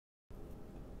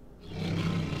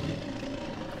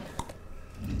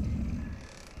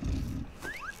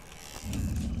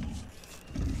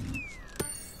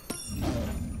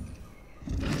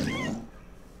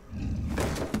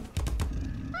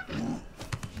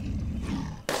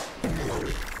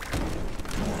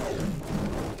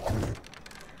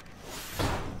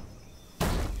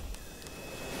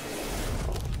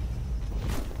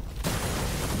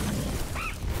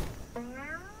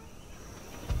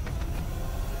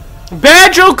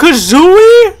Banjo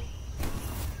Kazooie?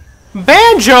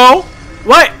 Banjo?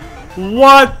 What?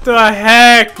 What the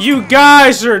heck? You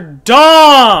guys are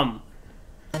dumb!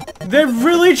 They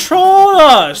really trolled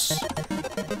us!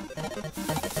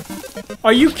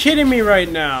 Are you kidding me right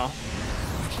now?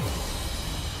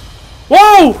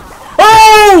 Whoa!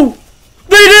 Oh!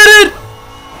 They did it!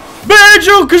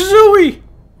 Banjo Kazooie!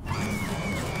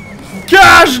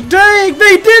 Gosh dang!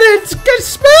 They did it! Get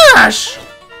smash!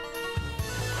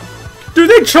 Dude,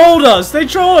 they trolled us. They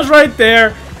trolled us right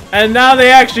there. And now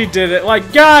they actually did it.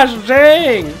 Like, gosh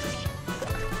dang!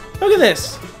 Look at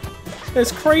this.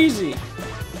 It's crazy.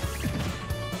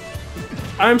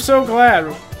 I'm so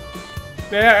glad.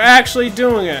 They're actually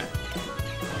doing it.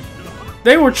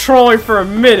 They were trolling for a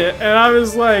minute, and I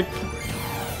was like,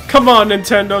 come on,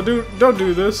 Nintendo, dude, don't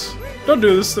do this. Don't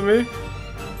do this to me.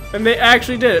 And they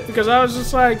actually did it, because I was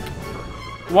just like,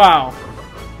 wow.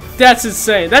 That's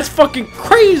insane. That's fucking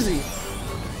crazy.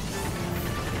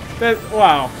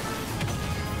 Wow.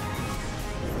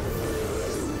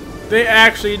 They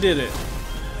actually did it.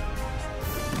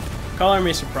 Color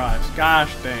me surprised.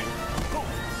 Gosh dang.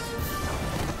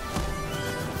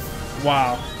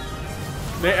 Wow.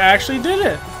 They actually did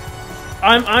it.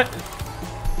 I'm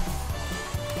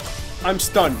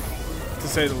stunned, to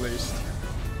say the least.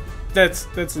 That's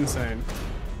insane.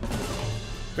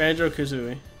 Banjo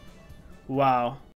Kazooie. Wow.